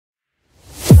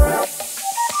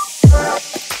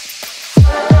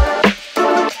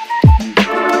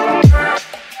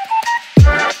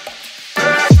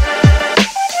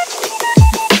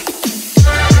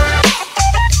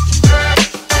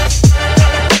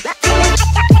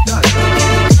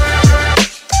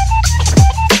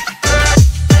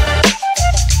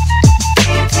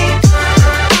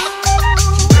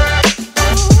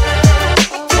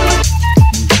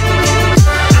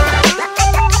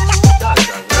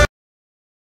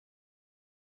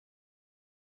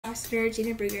Ambassador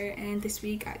Gina Brugger, and this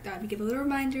week I thought I'd give a little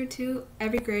reminder to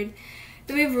every grade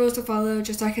that we have rules to follow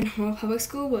just like a normal public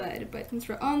school would, but since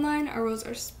we're online, our rules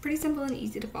are pretty simple and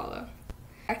easy to follow.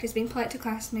 Practice being polite to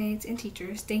classmates and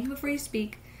teachers, thinking before you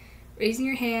speak, raising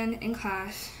your hand in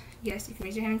class. Yes, you can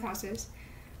raise your hand in classes.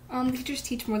 Teachers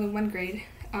teach more than one grade.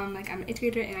 Like I'm an 8th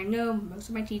grader, and I know most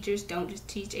of my teachers don't just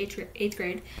teach 8th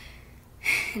grade.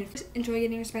 And enjoy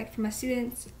getting respect from my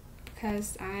students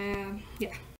because,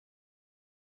 yeah.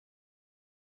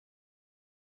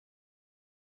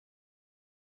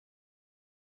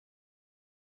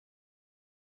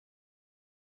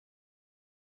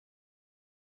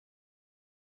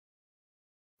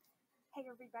 Hey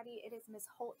everybody, it is Ms.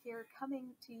 Holt here coming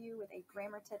to you with a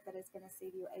grammar tip that is going to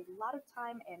save you a lot of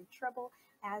time and trouble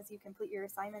as you complete your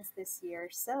assignments this year.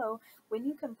 So when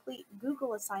you complete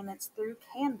Google assignments through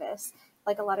Canvas,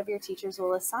 like a lot of your teachers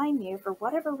will assign you, for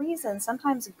whatever reason,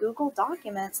 sometimes Google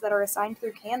documents that are assigned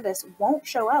through Canvas won't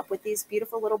show up with these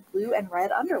beautiful little blue and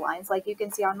red underlines like you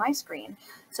can see on my screen.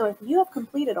 So if you have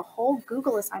completed a whole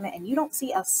Google assignment and you don't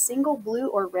see a single blue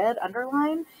or red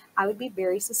underline, I would be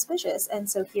very suspicious. And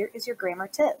so here is your grammar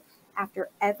tip. After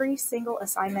every single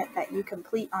assignment that you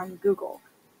complete on Google,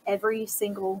 every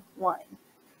single one,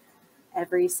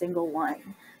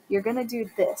 you're going to do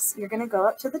this. You're going to go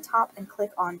up to the top and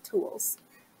click on Tools.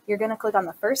 You're going to click on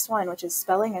the first one, which is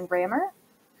Spelling and Grammar,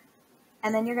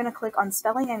 and then you're going to click on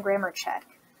Spelling and Grammar Check.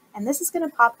 And this is going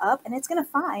to pop up, and it's going to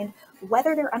find,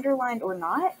 whether they're underlined or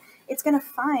not, it's going to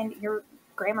find your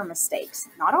grammar mistakes.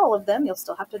 Not all of them. You'll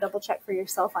still have to double check for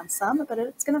yourself on some, but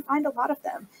it's going to find a lot of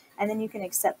them. And then you can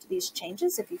accept these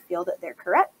changes if you feel that they're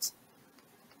correct.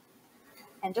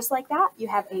 And just like that, you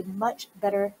have a much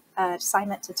better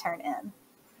assignment to turn in.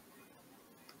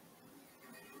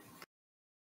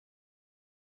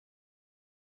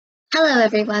 Hello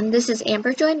everyone, this is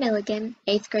Amber Joy Milligan,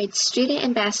 8th grade student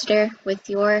ambassador with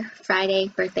your Friday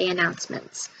birthday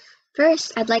announcements.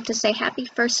 First, I'd like to say happy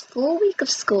first full week of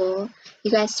school.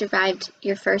 You guys survived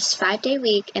your first 5-day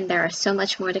week and there are so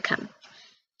much more to come.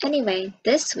 Anyway,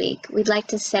 this week we'd like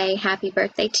to say happy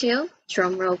birthday to,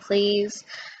 drum roll please,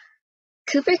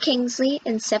 Cooper Kingsley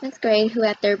in 7th grade who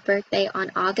had their birthday on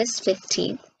August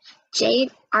 15th,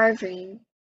 Jade Arvine,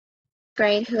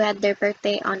 grade who had their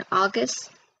birthday on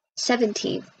August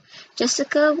 17th,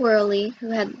 Jessica Worley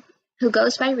who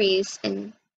goes by Reese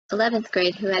in 11th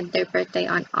grade who had their birthday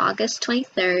on August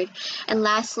 23rd, and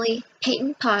lastly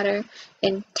Peyton Potter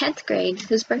in 10th grade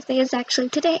whose birthday is actually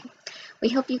today. We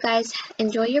hope you guys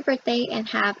enjoy your birthday and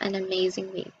have an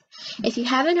amazing week. If you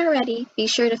haven't already, be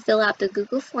sure to fill out the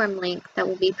Google form link that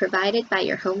will be provided by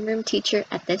your homeroom teacher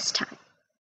at this time.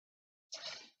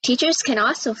 Teachers can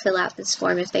also fill out this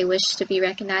form if they wish to be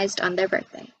recognized on their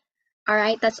birthday.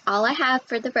 Alright, that's all I have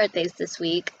for the birthdays this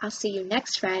week. I'll see you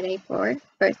next Friday for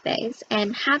birthdays,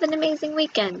 and have an amazing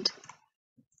weekend!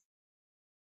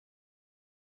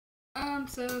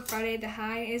 So Friday the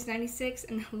high is 96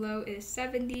 and the low is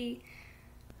 70.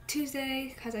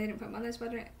 Tuesday, because I didn't put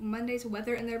Monday's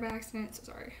weather in there by accident, so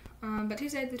sorry. But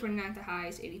Tuesday the 29th, the high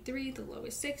is 83, the low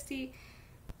is 60.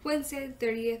 Wednesday the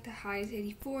 30th, the high is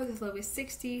 84, the low is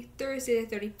 60. Thursday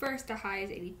the 31st, the high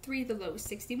is 83, the low is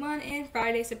 61. And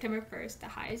Friday, September 1st, the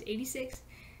high is 86,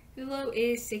 the low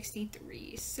is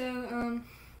 63. So,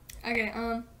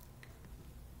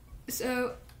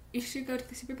 so you should go to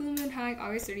the Super Blue Moon Hike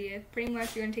August 30th. Pretty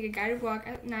much you're going to take a guided walk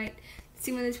at night,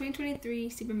 see one of the 2023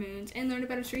 super moons, and learn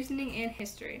about its reasoning and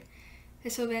history.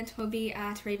 This event will be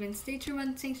at Ravens Nature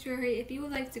Run Sanctuary if you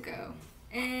would like to go.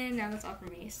 And now that's all for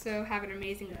me, so have an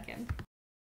amazing weekend.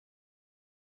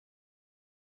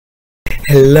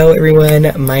 Hello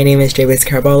everyone, my name is Javis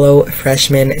Caraballo,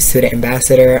 freshman student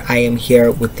ambassador. I am here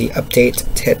with the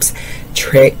update, tips,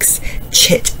 tricks,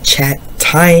 chit chat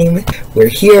time. We're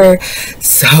here.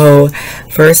 So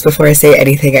first, before I say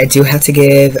anything, I do have to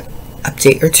give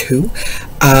update or two.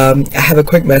 I have a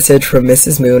quick message from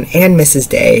Mrs. Moon and Mrs.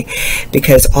 Day,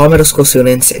 because all middle school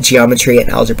students, geometry and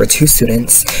algebra 2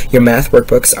 students, your math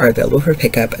workbooks are available for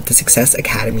pickup at the Success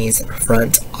Academy's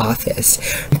front office.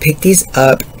 Pick these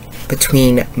up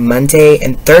between Monday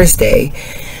and Thursday,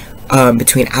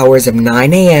 between hours of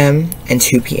 9 a.m. and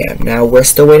 2 p.m. Now, we're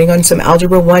still waiting on some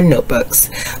Algebra 1 notebooks,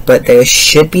 but they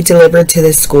should be delivered to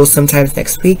this school sometimes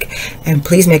next week. And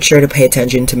please make sure to pay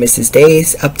attention to Mrs.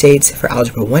 Day's updates for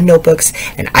Algebra 1 notebooks,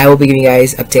 and I will be giving you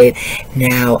guys an update.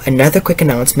 Now, another quick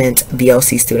announcement,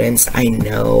 VLC students, I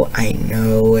know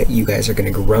you guys are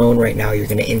going to groan right now. You're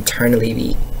going to internally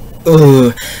be,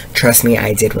 ugh, trust me,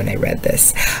 I did when I read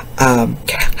this.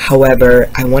 However,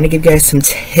 I want to give you guys some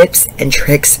tips and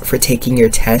tricks for taking your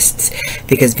tests,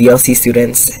 because VLC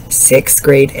students, 6th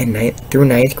grade and 9th through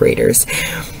 9th graders,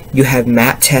 you have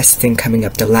map testing coming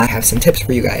up. The lab have some tips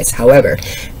for you guys. However,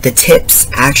 the tips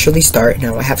actually start,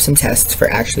 now I have some tests for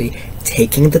actually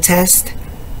taking the test,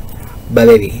 but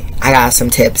baby, I got some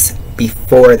tips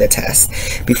before the test,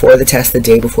 the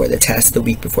day before the test, the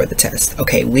week before the test.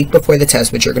 Okay, week before the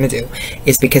test, what you're gonna do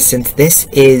is, because since this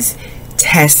is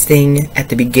testing at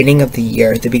the beginning of the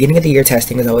year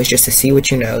testing is always just to see what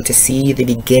you know, to see the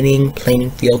beginning playing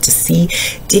field, to see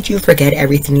did you forget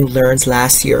everything you learned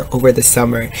last year over the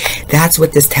summer. That's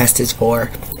what this test is for,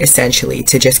 essentially,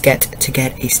 to just get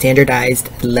a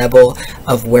standardized level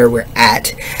of where we're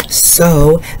at.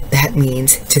 So that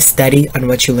means to study on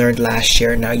what you learned last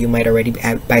year. Now you might already,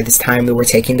 by this time we were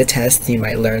taking the test, you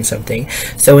might learn something.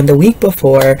 So in the week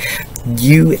before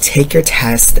you take your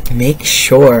test, make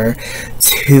sure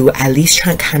to at least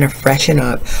try and kind of freshen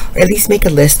up, or at least make a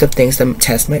list of things the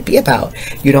test might be about.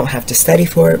 You don't have to study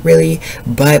for it really,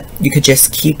 but you could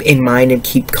just keep in mind and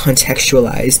keep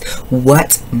contextualized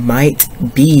what might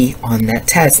be on that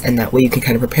test, and that way you can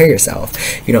kind of prepare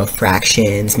yourself. You know,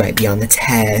 fractions might be on the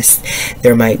test,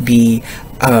 there might be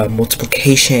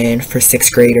multiplication for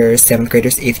 6th graders, 7th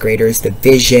graders, 8th graders,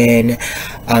 division,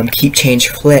 keep, change,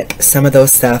 flip, some of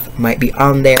those stuff might be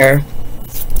on there,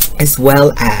 as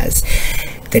well as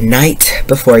the night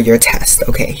before your test.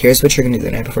 Okay, here's what you're gonna do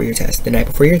the night before your test. The night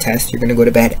before your test, you're gonna go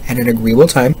to bed at an agreeable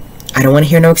time. I don't want to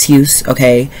hear no excuse,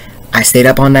 okay? I stayed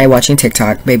up all night watching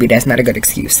TikTok. Baby, that's not a good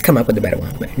excuse. Come up with a better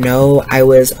one. No, I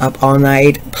was up all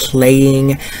night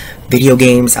playing video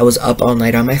games. I was up all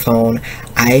night on my phone.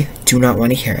 I do not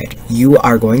want to hear it. You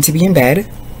are going to be in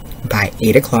bed by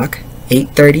 8 o'clock,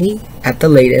 8:30 at the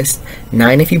latest,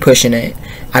 9 if you pushing it.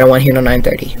 I don't want to hear no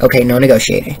 9:30. Okay, no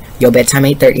negotiating. Your bedtime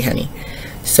 8:30, honey.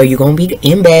 So you're going to be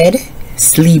in bed,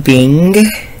 sleeping,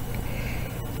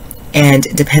 and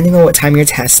depending on what time your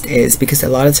test is, because a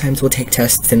lot of times we'll take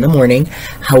tests in the morning.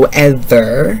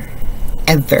 However,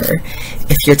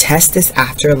 if your test is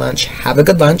after lunch, have a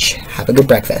good lunch, have a good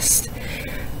breakfast.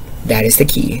 That is the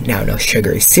key. Now, no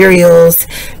sugary cereals,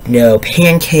 no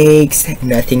pancakes,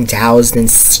 nothing doused in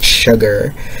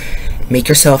sugar. Make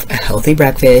yourself a healthy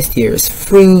breakfast. There's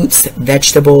fruits,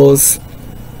 vegetables.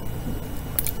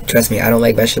 Trust me, I don't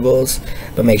like vegetables,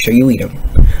 but make sure you eat them,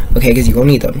 okay? Because you're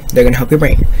gonna need them. They're gonna help your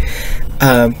brain.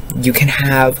 You can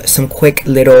have some quick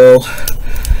little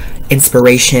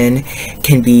inspiration.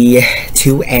 Can be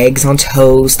 2 eggs on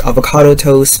toast, avocado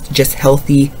toast, just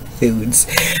healthy foods.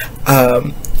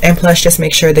 And plus, just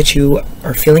make sure that you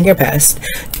are feeling your best.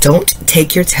 Don't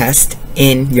take your test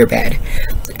in your bed.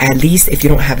 At least if you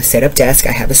don't have a setup desk,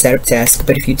 I have a setup desk,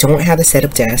 but if you don't have a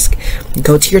setup desk,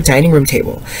 go to your dining room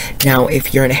table. Now,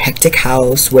 if you're in a hectic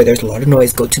house where there's a lot of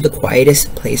noise, go to the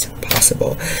quietest place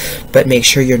possible, but make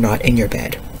sure you're not in your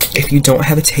bed. If you don't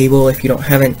have a table, if you don't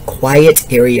have a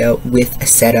quiet area with a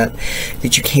setup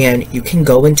that you can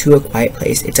go into a quiet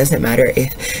place. It doesn't matter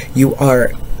if you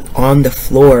are on the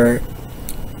floor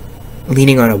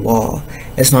leaning on a wall,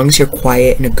 as long as you're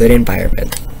quiet in a good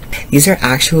environment. These are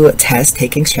actual test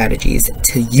taking strategies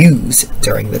to use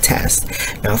during the test.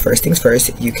 Now, first things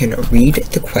first, you can read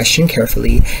the question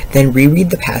carefully, then reread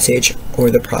the passage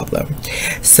or the problem.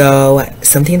 So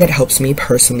something that helps me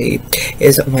personally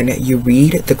is when you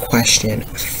read the question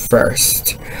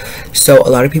first. So a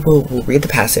lot of people will read the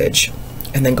passage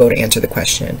and then go to answer the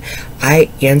question. I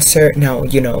answer, now,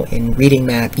 you know, in reading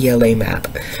map, ELA map,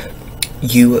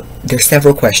 there's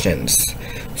several questions,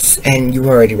 and you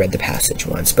already read the passage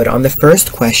once, but on the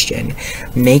first question,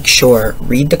 make sure,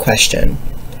 read the question,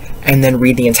 and then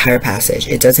read the entire passage.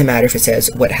 It doesn't matter if it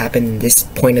says what happened in this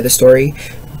point of the story.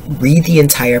 Read the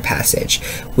entire passage.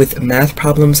 With math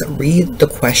problems, read the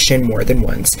question more than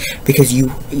once, because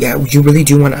you really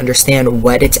do want to understand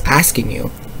what it's asking you.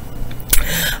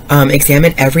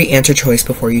 Examine every answer choice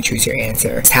before you choose your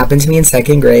answer. This happened to me in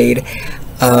 2nd grade.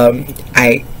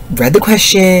 I read the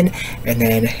question and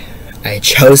then I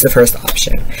chose the first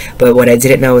option, but what I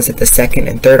didn't know is that the 2nd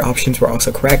and 3rd options were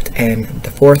also correct, and the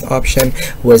 4th option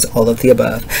was all of the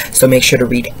above. So make sure to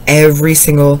read every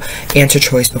single answer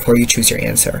choice before you choose your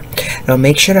answer. Now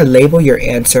make sure to label your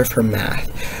answer for math,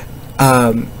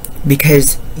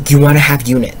 because you want to have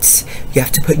units. You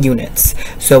have to put units.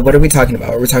 So what are we talking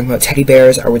about? Are we talking about teddy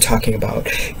bears? Are we talking about,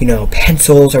 you know,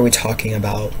 pencils? Are we talking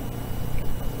about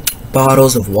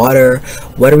bottles of water?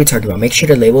 What are we talking about? Make sure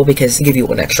to label, because they give you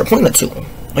an extra point or 2.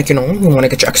 Like, you know, you want to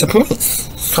get your extra points,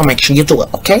 so make sure you do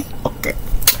it. Okay.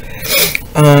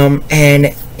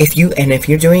 And if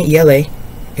you're doing ELA,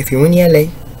 if you're in ELA,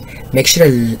 make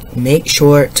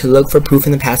sure to look for proof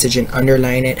in the passage and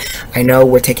underline it. I know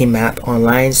we're taking map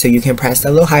online, so you can press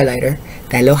that little highlighter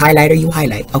That little highlighter, you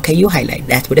highlight. Okay, you highlight.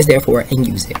 That's what it's there for, and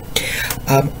use it.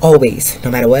 Always,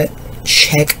 no matter what,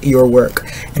 check your work.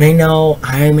 And I know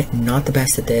I'm not the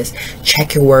best at this.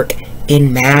 Check your work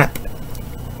in MAP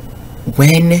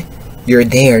when you're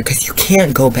there, because you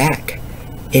can't go back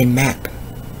in MAP.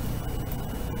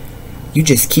 You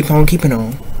just keep on keeping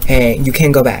on, and you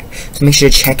can't go back. So make sure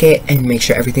to check it and make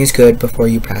sure everything's good before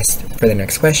you press for the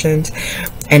next questions.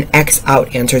 And X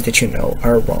out answers that you know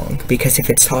are wrong, because if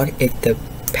the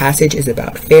passage is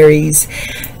about fairies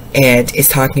and it's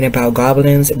talking about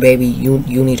goblins, baby, you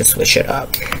need to switch it up.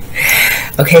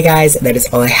 Okay guys, that is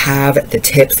all I have. The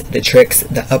tips, the tricks,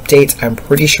 the updates. I'm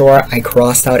pretty sure I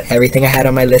crossed out everything I had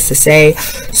on my list to say.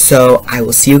 So I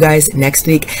will see you guys next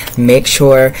week. Make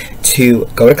sure to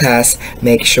go to class.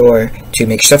 Make sure to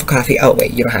make yourself a coffee. Oh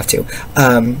wait, you don't have to.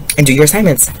 And do your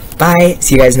assignments. Bye.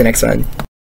 See you guys in the next one.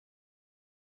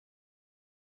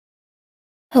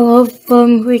 Hello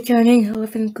from returning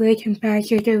 11th grade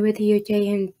ambassador with you today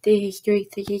in the history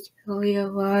physics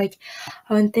award.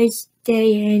 On this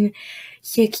day in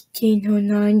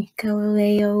 1609,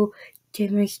 Galileo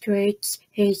demonstrates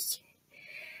his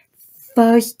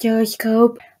first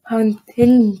telescope. In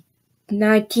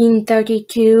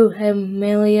 1932,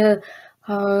 Amelia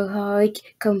Earhart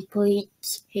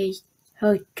completes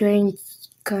her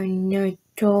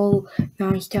transcontinental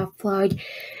nonstop flight.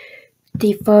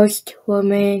 The first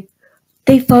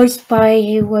by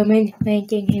a woman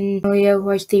landing in Amelia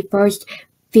was the first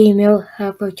female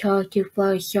avatar to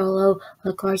fly solo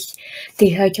across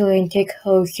the Atlantic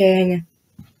Ocean.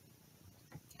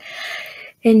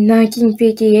 In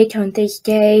 1958, on this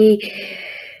day,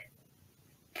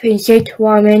 Princess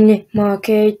Ramen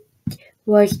Market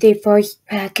was the first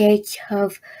package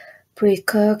of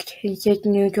pre-cooked instant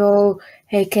noodle,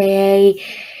 aka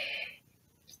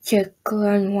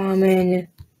chicken ramen.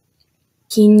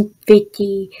 In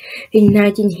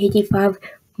 1985,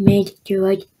 Mid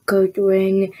Gerard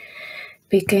Goodwin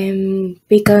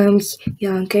becomes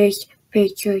youngest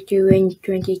pitcher during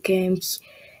 20 games.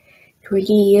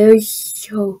 20 years,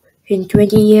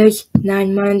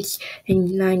 9 months,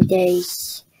 and 9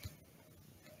 days.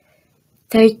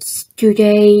 That's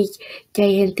today's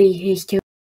day in the history.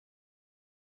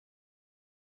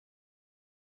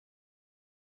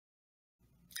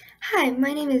 Hi,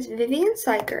 my name is Vivian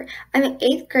Syker. I'm an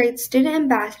 8th grade student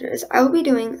ambassador. I will be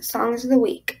doing Songs of the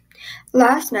Week.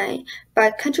 Last Night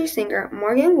by country singer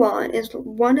Morgan Wallen is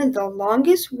one of the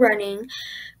longest running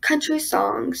country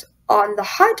songs on the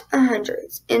Hot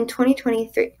 100s in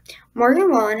 2023.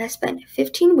 Morgan Wallen has spent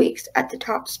 15 weeks at the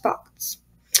top spots.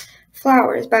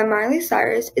 Flowers by Miley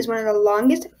Cyrus is one of the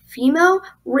longest female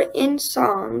written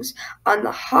songs on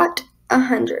the Hot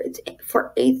 100s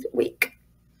for 8th week.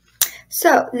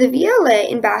 So, the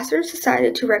VLA ambassadors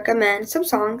decided to recommend some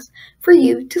songs for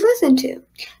you to listen to.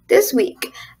 This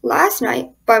week, Last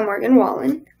Night by Morgan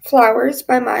Wallen, Flowers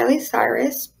by Miley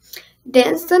Cyrus,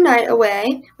 Dance the Night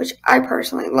Away, which I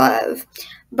personally love,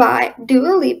 by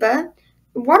Dua Lipa,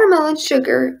 Watermelon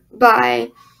Sugar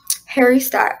by Harry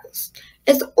Styles.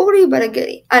 It's oldie but a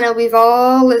goodie. I know we've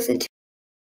all listened to